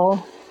active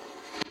role.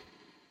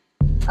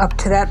 Up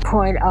to that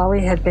point,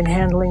 Ali had been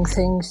handling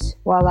things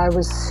while I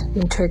was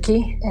in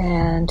Turkey,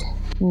 and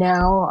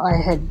now I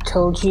had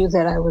told you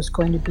that I was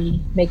going to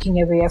be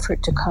making every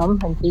effort to come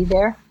and be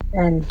there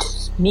and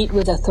meet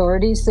with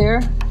authorities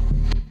there.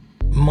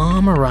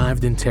 Mom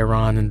arrived in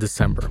Tehran in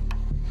December.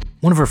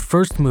 One of her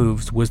first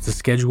moves was to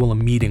schedule a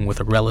meeting with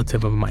a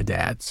relative of my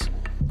dad's,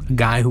 a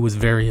guy who was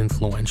very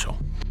influential.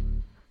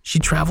 She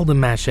traveled to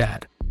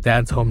Mashhad,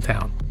 Dad's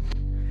hometown,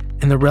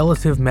 and the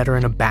relative met her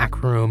in a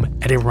back room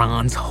at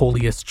Iran's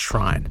holiest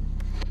shrine.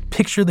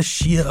 Picture the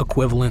Shia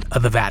equivalent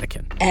of the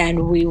Vatican.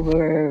 And we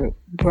were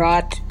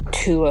brought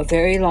to a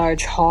very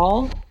large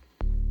hall,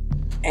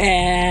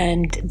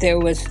 and there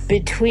was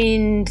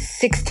between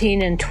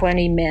 16 and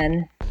 20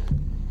 men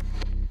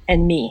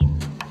and me.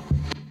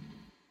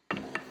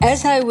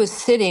 As I was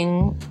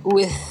sitting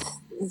with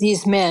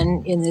these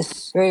men in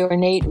this very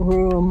ornate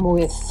room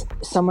with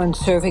someone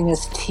serving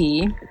us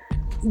tea,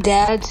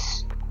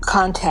 Dad's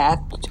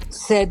contact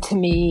said to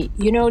me,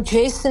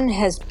 Jason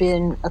has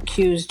been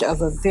accused of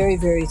a very,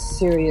 very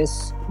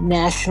serious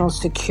national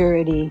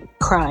security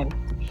crime.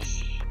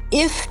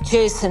 If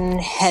Jason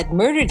had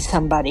murdered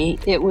somebody,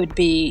 it would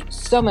be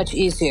so much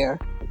easier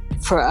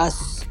for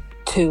us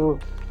to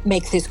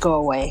make this go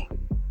away.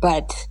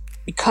 But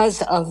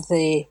because of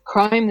the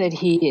crime that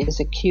he is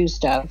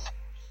accused of,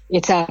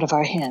 it's out of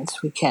our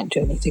hands. We can't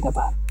do anything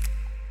about it.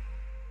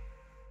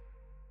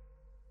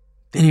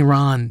 In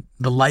Iran,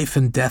 the life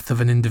and death of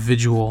an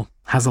individual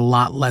has a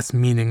lot less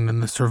meaning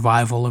than the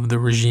survival of the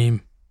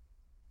regime.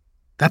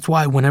 That's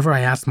why whenever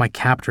I asked my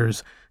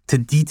captors to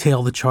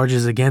detail the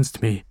charges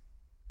against me,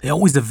 they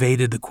always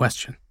evaded the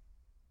question.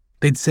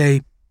 They'd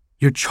say,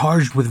 "You're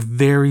charged with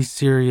very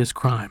serious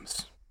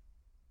crimes."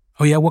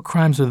 Oh yeah, what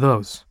crimes are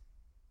those?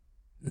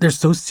 They're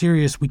so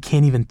serious we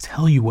can't even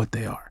tell you what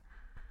they are.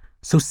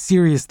 So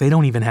serious they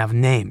don't even have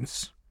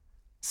names.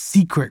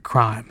 Secret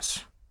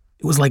crimes.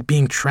 It was like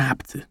being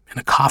trapped in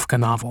a Kafka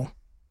novel.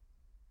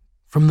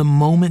 From the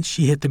moment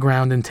she hit the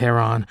ground in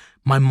Tehran,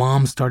 my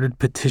mom started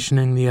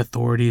petitioning the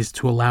authorities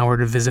to allow her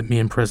to visit me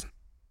in prison.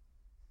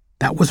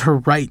 That was her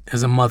right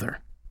as a mother.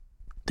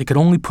 They could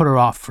only put her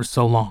off for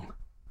so long.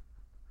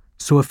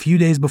 So a few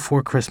days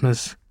before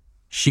Christmas,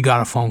 she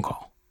got a phone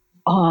call.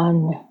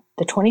 On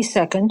the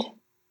 22nd,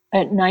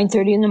 at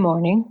 9:30 in the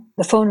morning,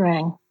 the phone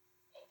rang.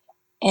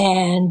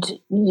 And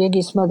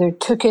Yegi's mother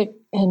took it,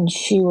 and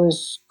she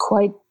was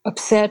quite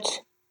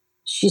upset.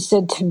 She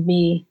said to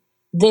me,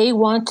 "They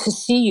want to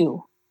see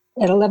you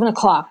at 11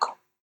 o'clock.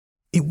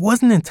 It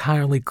wasn't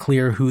entirely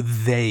clear who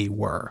they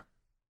were.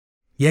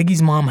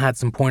 Yegi's mom had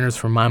some pointers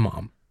from my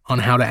mom on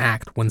how to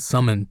act when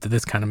summoned to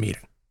this kind of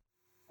meeting.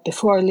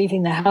 Before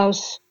leaving the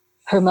house,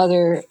 her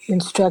mother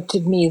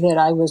instructed me that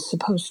I was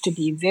supposed to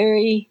be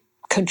very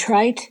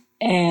contrite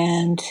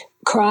and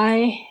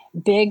cry,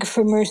 beg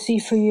for mercy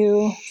for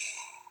you,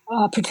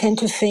 pretend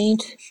to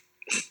faint.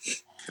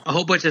 A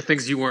whole bunch of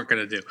things you weren't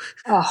going to do.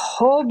 A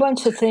whole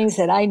bunch of things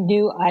that I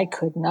knew I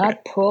could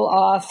not pull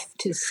off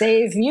to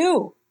save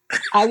you.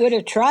 I would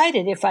have tried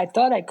it if I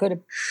thought I could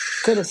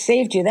have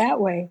saved you that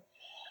way.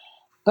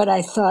 But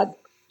I thought,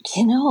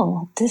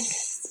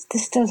 this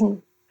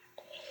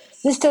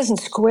doesn't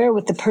square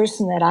with the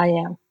person that I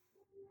am.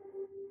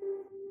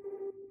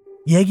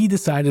 Yegi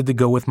decided to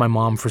go with my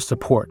mom for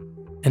support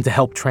and to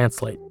help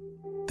translate.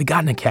 They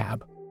got in a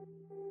cab.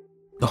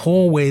 The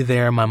whole way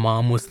there, my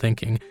mom was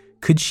thinking,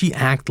 could she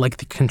act like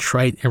the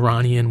contrite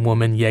Iranian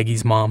woman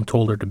Yegi's mom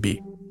told her to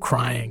be,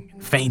 crying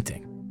and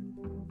fainting?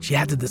 She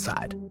had to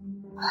decide.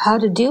 How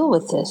to deal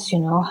with this,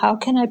 how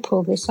can I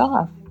pull this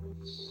off?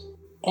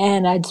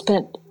 And I'd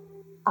spent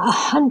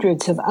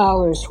hundreds of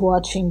hours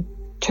watching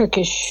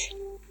Turkish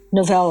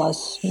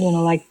novellas,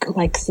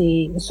 like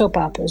the soap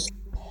operas.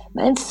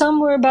 And some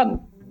were about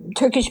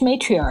Turkish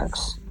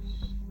matriarchs.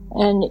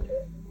 And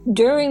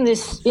during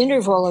this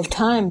interval of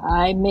time,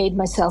 I made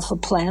myself a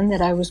plan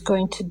that I was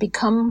going to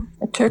become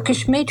a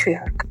Turkish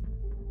matriarch.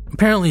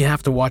 Apparently you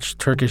have to watch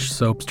Turkish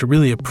soaps to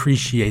really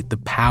appreciate the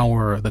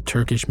power of the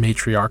Turkish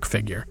matriarch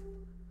figure.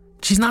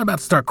 She's not about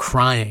to start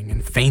crying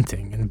and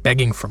fainting and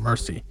begging for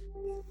mercy.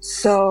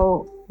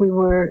 So we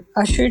were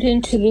ushered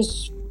into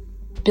this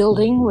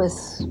building with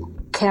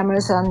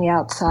cameras on the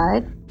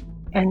outside,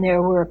 and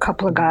there were a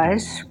couple of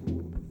guys,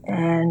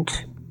 and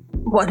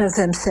one of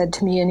them said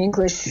to me in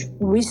English,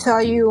 "We saw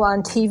you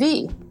on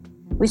TV.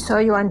 We saw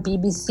you on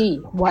BBC.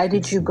 Why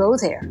did you go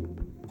there?"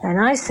 And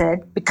I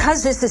said,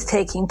 "Because this is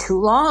taking too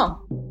long.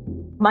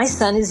 My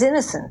son is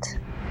innocent,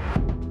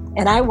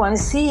 and I want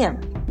to see him."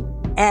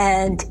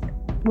 And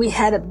we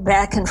had it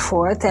back and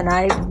forth, and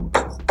I'm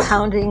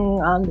pounding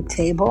on the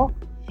table,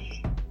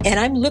 and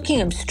I'm looking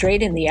him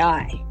straight in the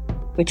eye,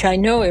 which I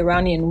know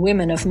Iranian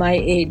women of my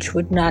age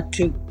would not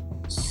do.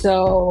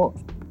 So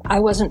I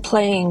wasn't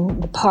playing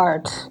the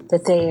part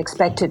that they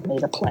expected me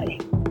to play.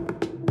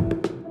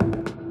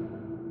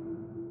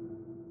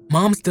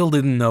 Mom still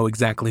didn't know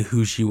exactly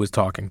who she was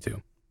talking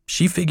to.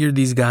 She figured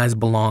these guys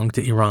belonged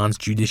to Iran's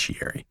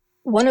judiciary.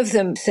 One of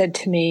them said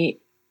to me,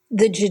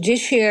 "The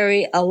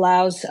judiciary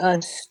allows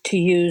us to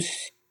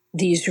use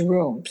these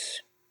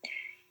rooms."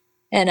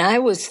 And I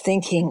was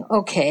thinking,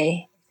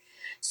 okay,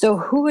 so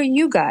who are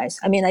you guys?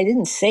 I mean, I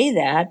didn't say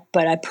that,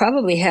 but I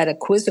probably had a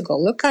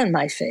quizzical look on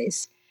my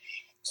face.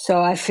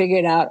 So I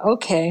figured out,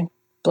 okay,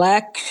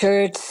 black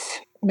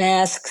shirts,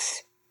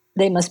 masks,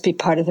 they must be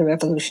part of the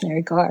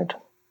Revolutionary Guard.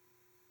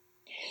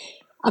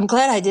 I'm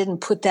glad I didn't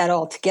put that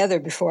all together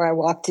before I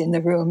walked in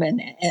the room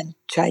and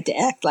tried to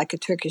act like a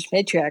Turkish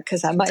matriarch,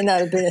 because I might not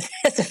have been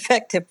as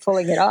effective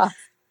pulling it off.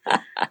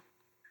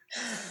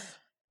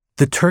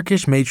 The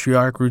Turkish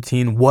matriarch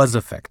routine was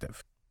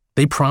effective.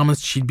 They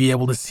promised she'd be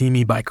able to see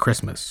me by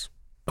Christmas.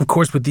 Of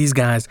course, with these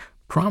guys,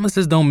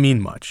 promises don't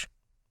mean much.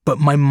 But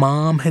my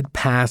mom had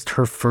passed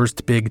her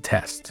first big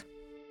test.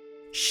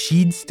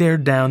 She'd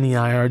stared down the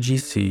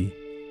IRGC,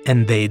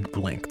 and they'd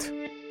blinked.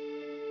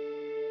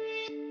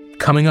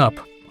 Coming up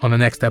on the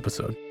next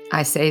episode.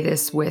 I say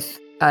this with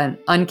an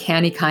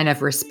uncanny kind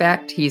of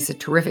respect. He's a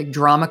terrific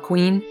drama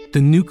queen.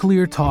 The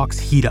nuclear talks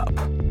heat up.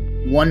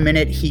 1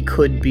 minute he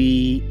could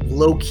be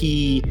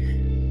low-key,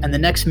 and the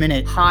next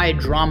minute high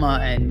drama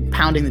and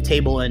pounding the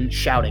table and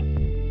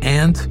shouting.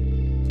 And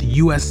the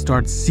U.S.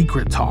 starts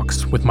secret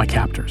talks with my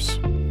captors.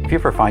 If you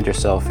ever find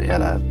yourself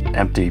in an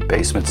empty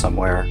basement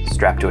somewhere,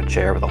 strapped to a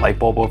chair with a light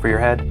bulb over your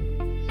head,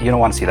 you don't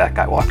want to see that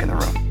guy walk in the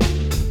room.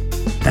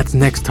 That's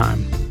next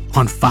time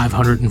on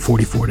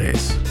 544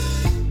 Days.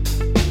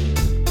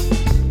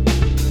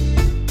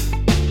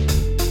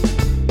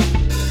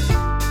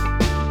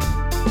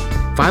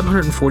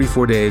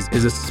 "544 Days"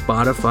 is a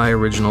Spotify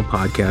original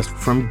podcast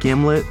from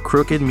Gimlet,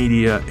 Crooked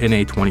Media, and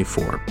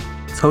A24.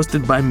 It's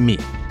hosted by me,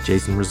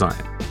 Jason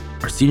Rezaian.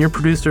 Our senior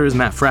producer is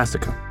Matt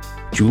Frasica.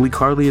 Julie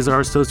Carley is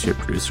our associate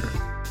producer.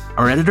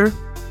 Our editor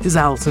is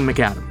Allison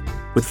McAdam,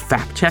 with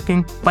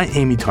fact-checking by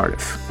Amy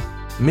Tardif.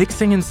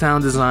 Mixing and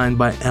sound design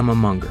by Emma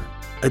Munger.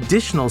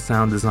 Additional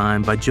sound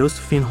design by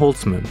Josephine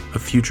Holtzman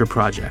of Future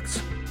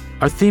Projects.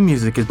 Our theme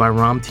music is by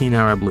Ramteen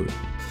Arablouei,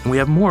 and we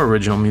have more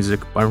original music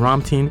by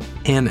Ramteen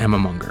and Emma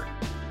Munger.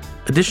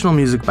 Additional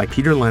music by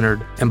Peter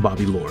Leonard and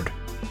Bobby Lord.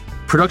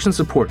 Production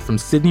support from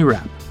Sydney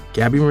Rapp,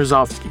 Gabby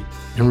Mrozovsky,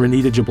 and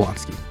Renita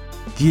Jablonski.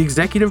 The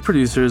executive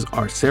producers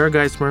are Sarah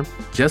Geismer,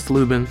 Jess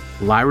Lubin,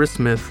 Lyra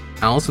Smith,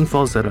 Allison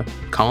Falzetta,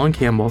 Colin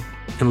Campbell,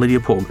 and Lydia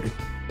Polgren.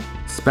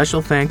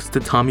 Special thanks to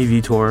Tommy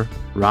Vitor,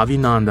 Ravi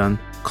Nandan,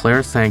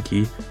 Claire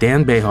Sankey,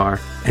 Dan Behar,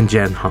 and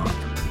Jen Hahn.